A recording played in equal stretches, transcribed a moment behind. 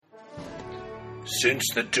Since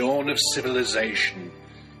the dawn of civilization,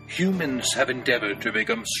 humans have endeavored to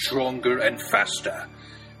become stronger and faster.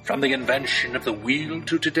 From the invention of the wheel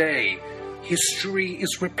to today, history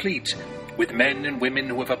is replete with men and women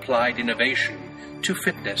who have applied innovation to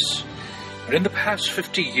fitness. But in the past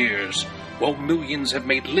 50 years, while millions have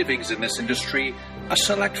made livings in this industry, a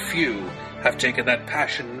select few have taken that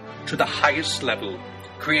passion to the highest level,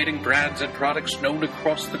 creating brands and products known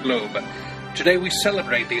across the globe. Today we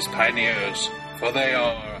celebrate these pioneers, for they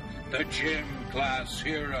are the Gym Class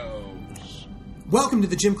Heroes. Welcome to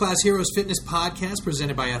the Gym Class Heroes Fitness Podcast,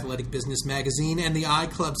 presented by Athletic Business Magazine and the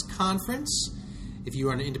iClubs Conference. If you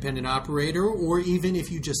are an independent operator, or even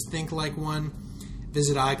if you just think like one,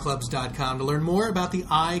 visit iClubs.com to learn more about the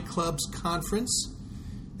iClubs Conference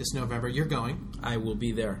this November. You're going. I will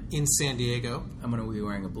be there. In San Diego. I'm going to be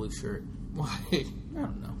wearing a blue shirt. Why? I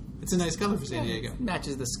don't know. It's a nice color for San Diego.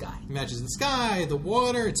 Matches the sky. Matches the sky, the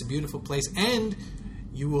water. It's a beautiful place. And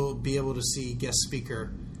you will be able to see guest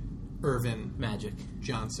speaker Irvin Magic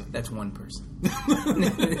Johnson. That's one person.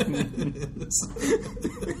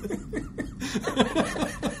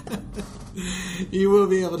 You will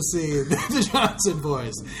be able to see the Johnson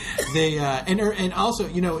boys. They and also,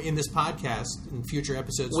 you know, in this podcast, in future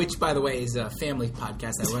episodes, which, by the way, is a family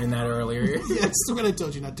podcast. I learned that earlier. Yes, when I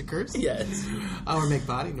told you not to curse. Yes, or make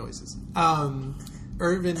body noises.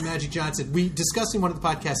 Irvin Magic Johnson. We discussed in one of the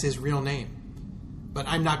podcasts his real name, but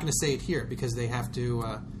I'm not going to say it here because they have to.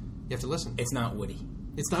 You have to listen. It's not Woody.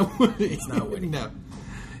 It's not Woody. It's not Woody. No,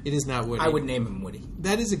 it is not Woody. I would name him Woody.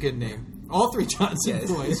 That is a good name. All three Johnson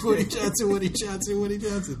boys. Woody Johnson, Woody Johnson, Woody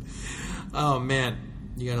Johnson. Oh, man.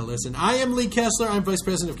 You got to listen. I am Lee Kessler. I'm Vice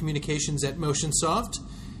President of Communications at MotionSoft.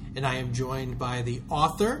 And I am joined by the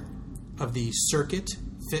author of the Circuit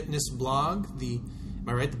Fitness blog. Am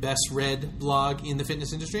I right? The best read blog in the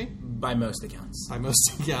fitness industry? By most accounts. By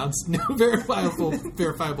most accounts. No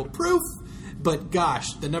verifiable proof. But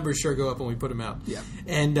gosh, the numbers sure go up when we put them out. Yeah.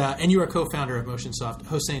 And you are co-founder of MotionSoft,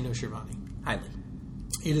 Hossein Noshirvani. Hi, Lee.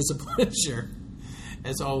 It is a pleasure,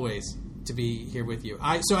 as always, to be here with you.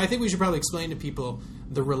 So I think we should probably explain to people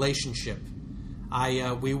the relationship.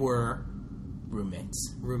 We were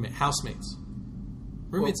roommates, housemates.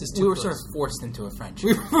 Roommates is too we were close. sort of forced into a friendship.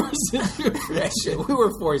 We were forced into a friendship. We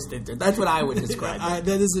were forced into it. That's what I would describe it.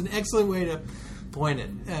 That is an excellent way to point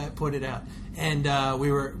it out. And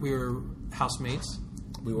we were housemates.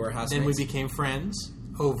 We were housemates. Then we became friends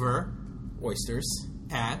over oysters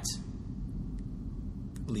at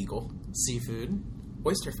Legal Seafood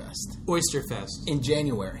Oysterfest in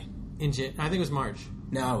January. I think it was March.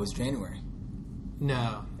 No, it was January.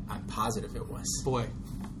 No, I'm positive it was. Boy,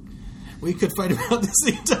 we could fight about this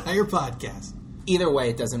the entire podcast. Either way,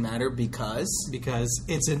 it doesn't matter because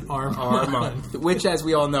it's an our month, which, as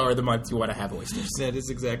we all know, are the months you want to have oysters. That is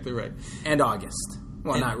exactly right. And August.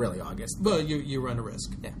 Well, not really August. Well, you run a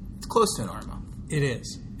risk. Yeah, it's close to an R month. It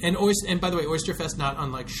is. And by the way, Oysterfest not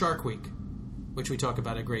unlike Shark Week, which we talk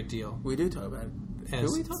about a great deal. We do talk about it. Do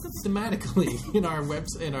we talk about thematically in our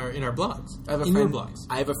in our blogs? Your blogs.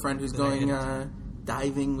 I have a friend who's going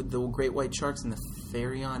diving with the great white sharks in the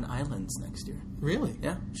Farion Islands next year. Really?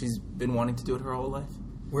 Yeah. She's been wanting to do it her whole life.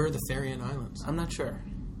 Where are the Farion Islands? I'm not sure.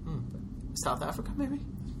 South Africa, maybe?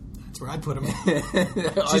 That's where I'd put them.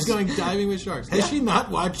 She's going diving with sharks. Has she not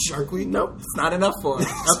watched Shark Week? Nope. It's not enough for her.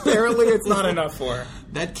 Apparently, it's not enough for her.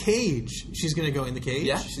 That cage. She's going to go in the cage?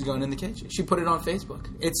 Yeah, she's going in the cage. She put it on Facebook.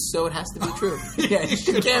 It has to be true. Yeah,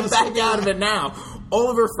 she can't back out of it now. All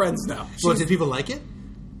of her friends know. Well, did people like it?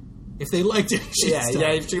 If they liked it, if she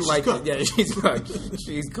liked it. Yeah, she's cooked.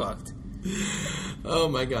 She's cooked. Oh,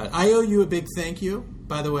 my God. I owe you a big thank you,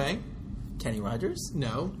 by the way. Kenny Rogers?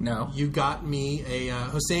 No. You got me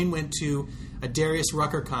Hossein went to a Darius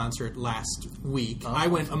Rucker concert last week. I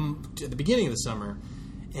went at the beginning of the summer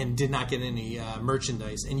and did not get any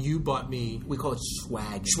merchandise. And you bought me... We call it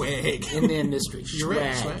swag. Swag. In the industry. You're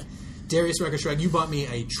right. Swag. Darius Rucker swag. You bought me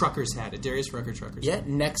a trucker's hat, a Darius Rucker trucker's hat.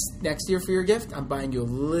 Yeah, next year for your gift, I'm buying you a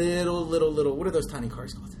little... What are those tiny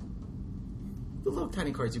cars called? The little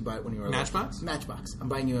tiny cars you buy when you were... Matchbox? Matchbox. I'm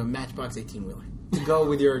buying you a Matchbox 18-wheeler. To go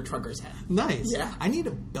with your trucker's hat. Nice. Yeah. I need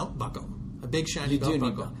a belt buckle. A big shiny belt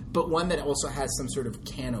buckle. But one that also has some sort of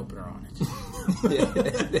can opener on it.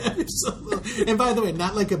 And by the way,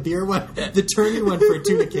 not like a beer one, the turny one for a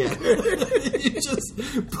tuna can. You just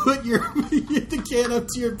put the can up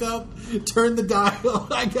to your belt, turn the dial.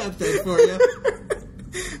 I got that for you.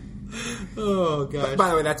 Oh, gosh. By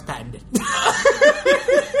the way, that's patented.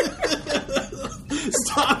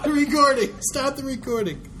 Stop the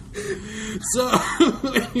recording. So,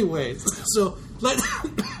 anyways,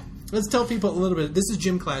 let's tell people a little bit. This is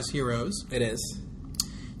Gym Class Heroes. It is.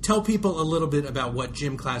 tell people a little bit about what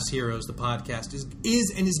Gym Class Heroes, the podcast,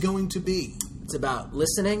 is and is going to be. It's about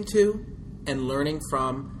listening to and learning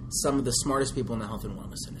from some of the smartest people in the health and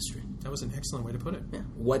wellness industry. That was an excellent way to put it. Yeah.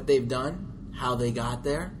 What they've done, how they got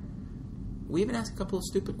there. We even ask a couple of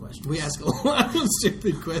stupid questions. We ask a lot of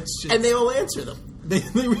stupid questions. And they all answer them. They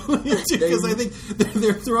really do, because I think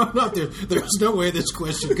they're thrown off there. There's no way this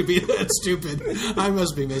question could be that stupid. I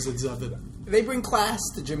must be missing something. They bring class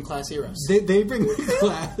to Gym Class Heroes. They bring the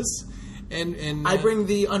class, and I bring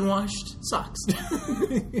the unwashed socks.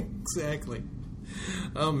 Exactly.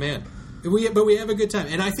 Oh man, but we have a good time,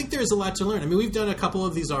 and I think there's a lot to learn. I mean, we've done a couple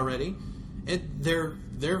of these already, and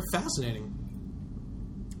they're fascinating.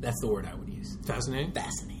 That's the word I would use. Fascinating.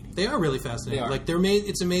 Fascinating. They are really fascinating. They are. Like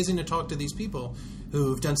it's amazing to talk to these people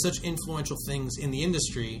who've done such influential things in the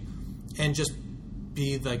industry, and just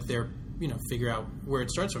be like figure out where it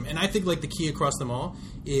starts from. And I think like the key across them all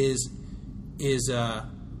is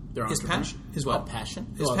passion. Is what?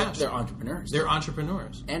 Passion. Is passion. They're entrepreneurs. They're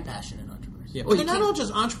entrepreneurs. And passionate entrepreneurs. Yeah, but they're not all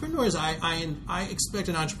just entrepreneurs. I expect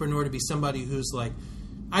an entrepreneur to be somebody who's like,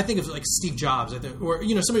 I think of like Steve Jobs, or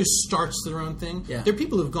somebody who starts their own thing. Yeah. They're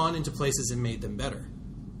people who've gone into places and made them better.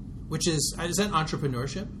 Which is that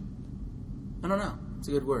entrepreneurship? I don't know. It's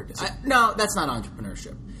a good word. No, that's not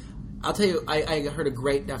entrepreneurship. I'll tell you, I heard a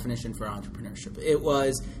great definition for entrepreneurship. It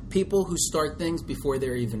was people who start things before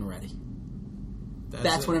they're even ready.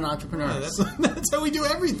 That's what an entrepreneur is. That's how we do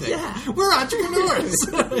everything. Yeah. We're entrepreneurs.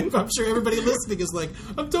 I'm sure everybody listening is like,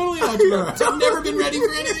 I'm totally an entrepreneur. I've never been ready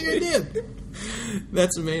for anything I did.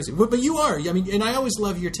 That's amazing. But you are. I mean, and I always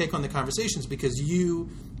love your take on the conversations because you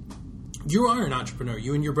are an entrepreneur.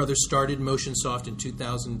 You and your brother started MotionSoft in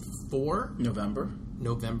 2004?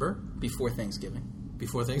 November. Before Thanksgiving.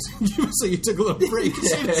 Before Thanksgiving? So you took a little break.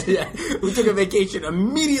 Yeah. We took a vacation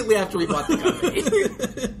immediately after we bought the company.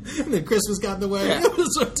 And then Christmas got in the way. Yeah.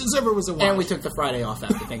 So December was a wash. And we took the Friday off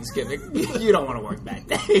after Thanksgiving. You don't want to work that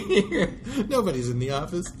day. Nobody's in the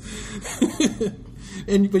office.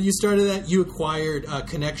 But you started that. You acquired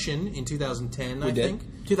Connection in 2010, I think.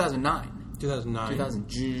 2009.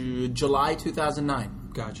 July 2009.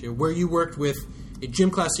 Gotcha. Where you worked with a gym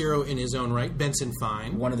class hero in his own right, Benson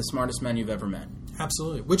Fine. One of the smartest men you've ever met.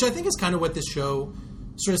 Absolutely. Which I think is kind of what this show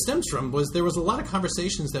sort of stems from. There was a lot of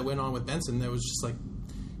conversations that went on with Benson that was just like,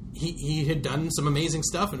 he had done some amazing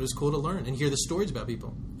stuff, and it was cool to learn and hear the stories about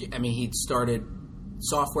people. I mean, he started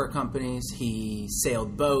software companies. He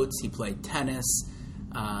sailed boats. He played tennis.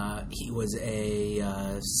 He was a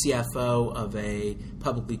CFO of a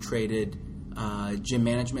publicly traded gym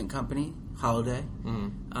management company, Holiday.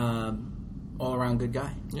 All-around good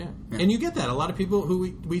guy. Yeah. And you get that. A lot of people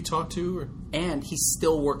who we talk to. And he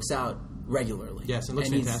still works out regularly. Yes, it looks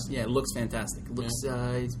fantastic. Yeah, it looks fantastic. It looks,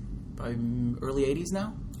 he's probably early 80s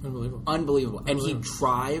now. Unbelievable. And he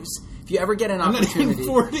drives. If you ever get an opportunity... I'm not even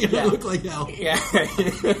 40 and I look like hell. Yeah.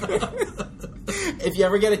 If you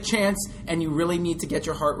ever get a chance and you really need to get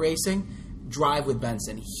your heart racing, drive with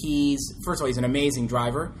Benson. First of all, he's an amazing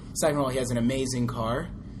driver. Second of all, he has an amazing car.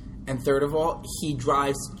 And third of all, he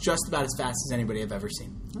drives just about as fast as anybody I've ever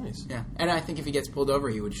seen. Nice. Yeah. And I think if he gets pulled over,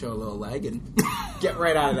 he would show a little leg and get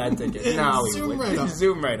right out of that ticket. No, he Zoom wouldn't. right off.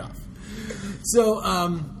 Zoom right off. So,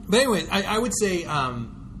 but anyway, I would say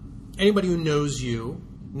anybody who knows you,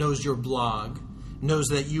 knows your blog, knows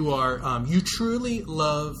that you are, you truly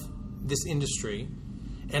love this industry.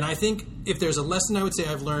 And I think if there's a lesson I would say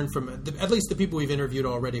I've learned from at least the people we've interviewed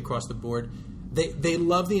already across the board, they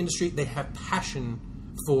love the industry. They have passion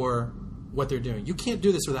for what they're doing. You can't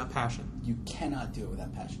do this without passion. You cannot do it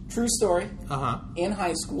without passion. True story. In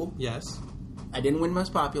high school. Yes. I didn't win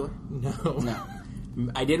Most Popular. No.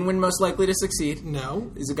 I didn't win Most Likely to Succeed.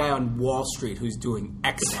 No. There's a guy on Wall Street who's doing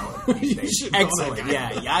excellent. You should know that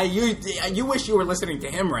guy. Yeah. You wish you were listening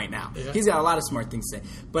to him right now. Yeah. He's got a lot of smart things to say.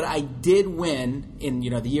 But I did win in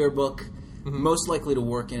the yearbook, most likely to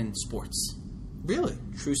work in sports. Really?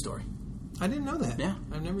 True story. I didn't know that. Yeah.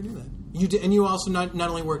 I never knew that. You did, and you also not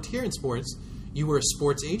only worked here in sports, you were a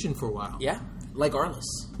sports agent for a while. Yeah. Like Arliss.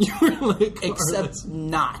 You were like Except Arliss.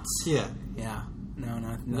 not. Yeah. Yeah. No,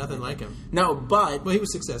 nothing like him. No, but... Well, he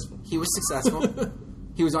was successful. He was successful.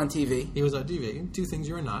 He was on TV. He was on TV. Two things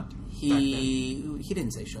you were not. He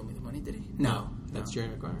didn't say "Show me the money," did he? No. That's Jerry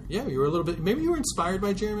Maguire. Yeah, you were a little bit... Maybe you were inspired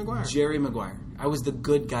by Jerry Maguire. Jerry Maguire. I was the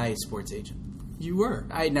good guy sports agent. You were.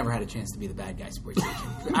 I had never had a chance to be the bad guy sports agent.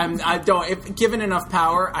 If given enough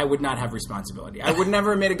power, I would not have responsibility. I would never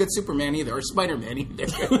have made a good Superman either, or Spider-Man either.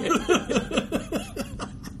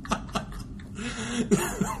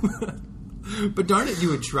 But darn it, you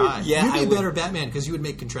would try. Yeah, You'd be a better Batman because you would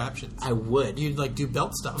make contraptions. I would. You'd do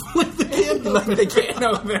belt stuff like the can opener. Like the can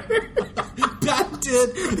opener.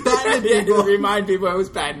 did. Patented people. Remind people it was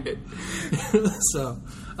patented. So,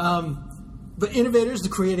 but innovators to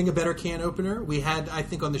creating a better can opener. We had, I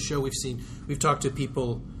think, on the show we've talked to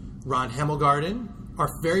people. Ron Hemmelgarden, our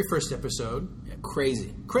very first episode. Yeah,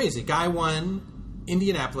 crazy. Guy won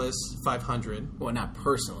Indianapolis 500. Well, not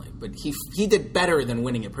personally, but he did better than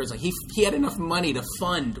winning it personally. He had enough money to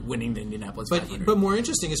fund winning the Indianapolis 500. But more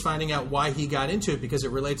interesting is finding out why he got into it, because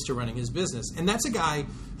it relates to running his business. And that's a guy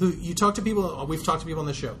who you talk to people. We've talked to people on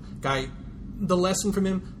the show. Guy, the lesson from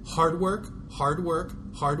him: hard work,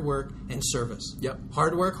 and service. Yep.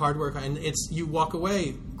 Hard work, and it's you walk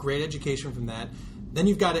away great education from that. Then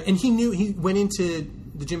you've got it, and he went into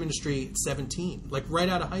the gym industry at 17, like right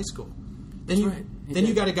out of high school. Then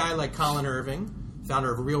you got a guy like Colin Irving, founder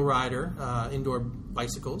of Real Rider, indoor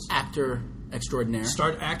bicycles. Actor extraordinaire.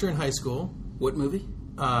 Actor in high school. What movie?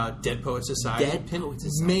 Dead Poets Society. Dead Poets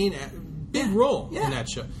Society. Big role in that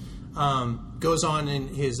show. Goes on in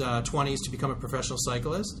his 20s to become a professional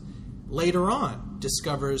cyclist. Later on,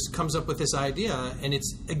 comes up with this idea, and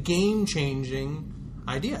it's a game-changing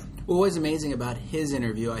idea. What was amazing about his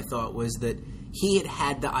interview, I thought, was that he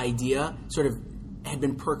had the idea sort of had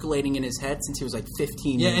been percolating in his head since he was like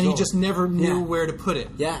 15 years old. Yeah, and he just never knew where to put it.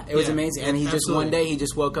 Yeah, it was amazing. And he just one day he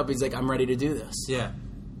just woke up, he's like, I'm ready to do this. Yeah.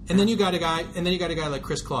 And then you got a guy like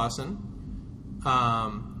Chris Clausen,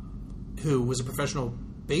 who was a professional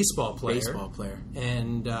baseball player.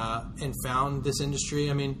 And found this industry.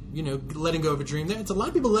 I mean, letting go of a dream. It's a lot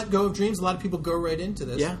of people let go of dreams. A lot of people go right into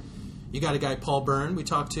this. Yeah. You got a guy, Paul Byrne, we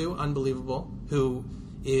talked to, unbelievable, who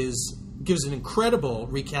gives an incredible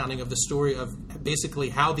recounting of the story of basically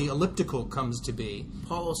how the elliptical comes to be.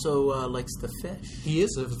 Paul also likes to fish. He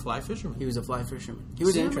is a fly fisherman. He was a fly fisherman. He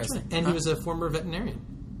was interesting. And he was a former veterinarian.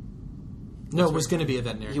 No, was going to be a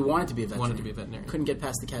veterinarian. He wanted to be a veterinarian. Couldn't get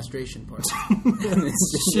past the castration part.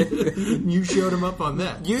 You showed him up on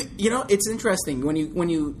that. It's interesting when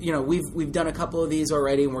you we've done a couple of these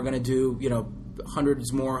already, and we're going to do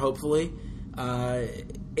hundreds more hopefully.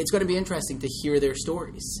 It's going to be interesting to hear their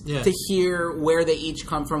stories, to hear where they each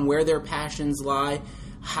come from, where their passions lie,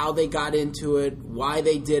 how they got into it, why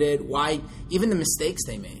they did it, why even the mistakes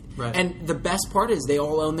they made. Right. And the best part is they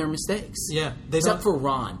all own their mistakes. Yeah. Except for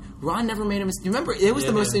Ron. Ron never made a mistake. Remember, it was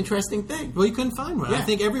the most interesting thing. Well, you couldn't find one. Yeah. I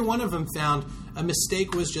think every one of them found a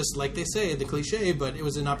mistake was just, like they say, the cliche, but it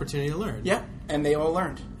was an opportunity to learn. Yeah, and they all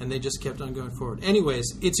learned. And they just kept on going forward.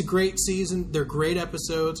 Anyways, it's a great season. They're great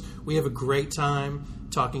episodes. We have a great time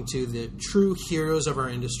talking to the true heroes of our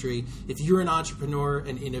industry. If you're an entrepreneur,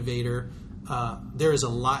 an innovator, there is a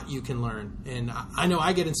lot you can learn, and I know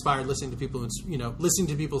I get inspired listening to people, listening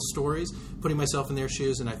to people's stories, putting myself in their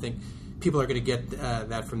shoes, and I think people are going to get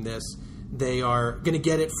that from this. They are going to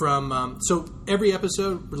get it from. So every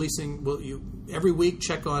episode releasing, every week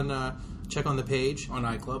check on the page on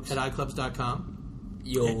iClubs at iClubs.com.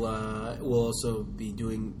 We'll also be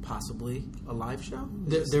doing possibly a live show.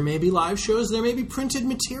 There may be live shows. There may be printed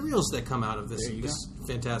materials that come out of this.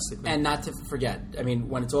 Fantastic thing. And not to forget, I mean,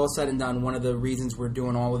 when it's all said and done, one of the reasons we're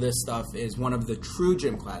doing all of this stuff is one of the true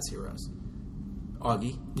gym class heroes,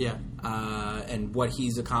 Augie. Yeah. And what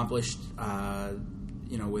he's accomplished,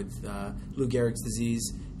 with Lou Gehrig's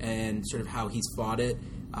disease and sort of how he's fought it.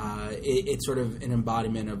 It's sort of an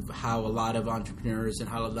embodiment of how a lot of entrepreneurs and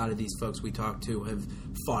how a lot of these folks we talk to have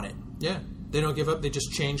fought it. Yeah. They don't give up. They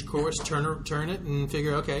just change course, turn it, and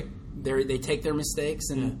figure, okay. They take their mistakes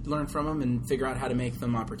and learn from them and figure out how to make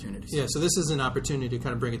them opportunities. Yeah, so this is an opportunity to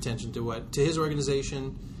kind of bring attention to his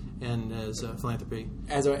organization and as philanthropy.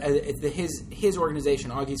 As his organization,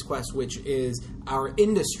 Augie's Quest, which is our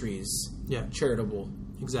industry's charitable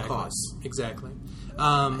cause. Exactly.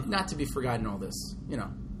 Not to be forgotten all this,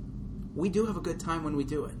 we do have a good time when we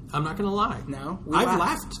do it. I'm not going to lie. No? I've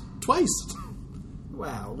laughed twice.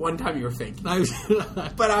 Wow, one time you were faking.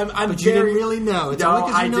 But I'm you didn't really know. It's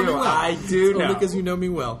only because you know me well. I do know. Only because you know me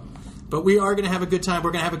well. But we are going to have a good time.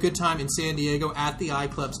 We're going to have a good time in San Diego at the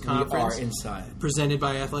iClubs conference. We are inside. Presented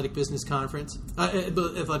by Athletic Business Conference,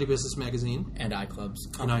 Athletic Business Magazine. And iClubs.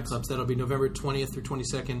 And iClubs. That'll be November 20th through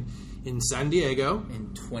 22nd in San Diego.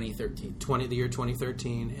 In 2013. The year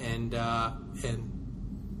 2013. And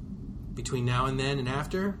between now and then and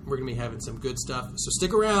after, we're going to be having some good stuff. So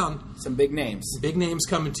stick around. Some big names. Big names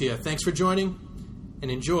coming to you. Thanks for joining,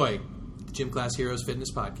 and enjoy the Gym Class Heroes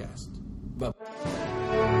Fitness Podcast. Bye.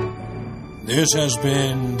 This has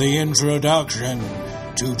been the introduction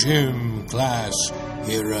to Gym Class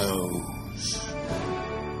Heroes.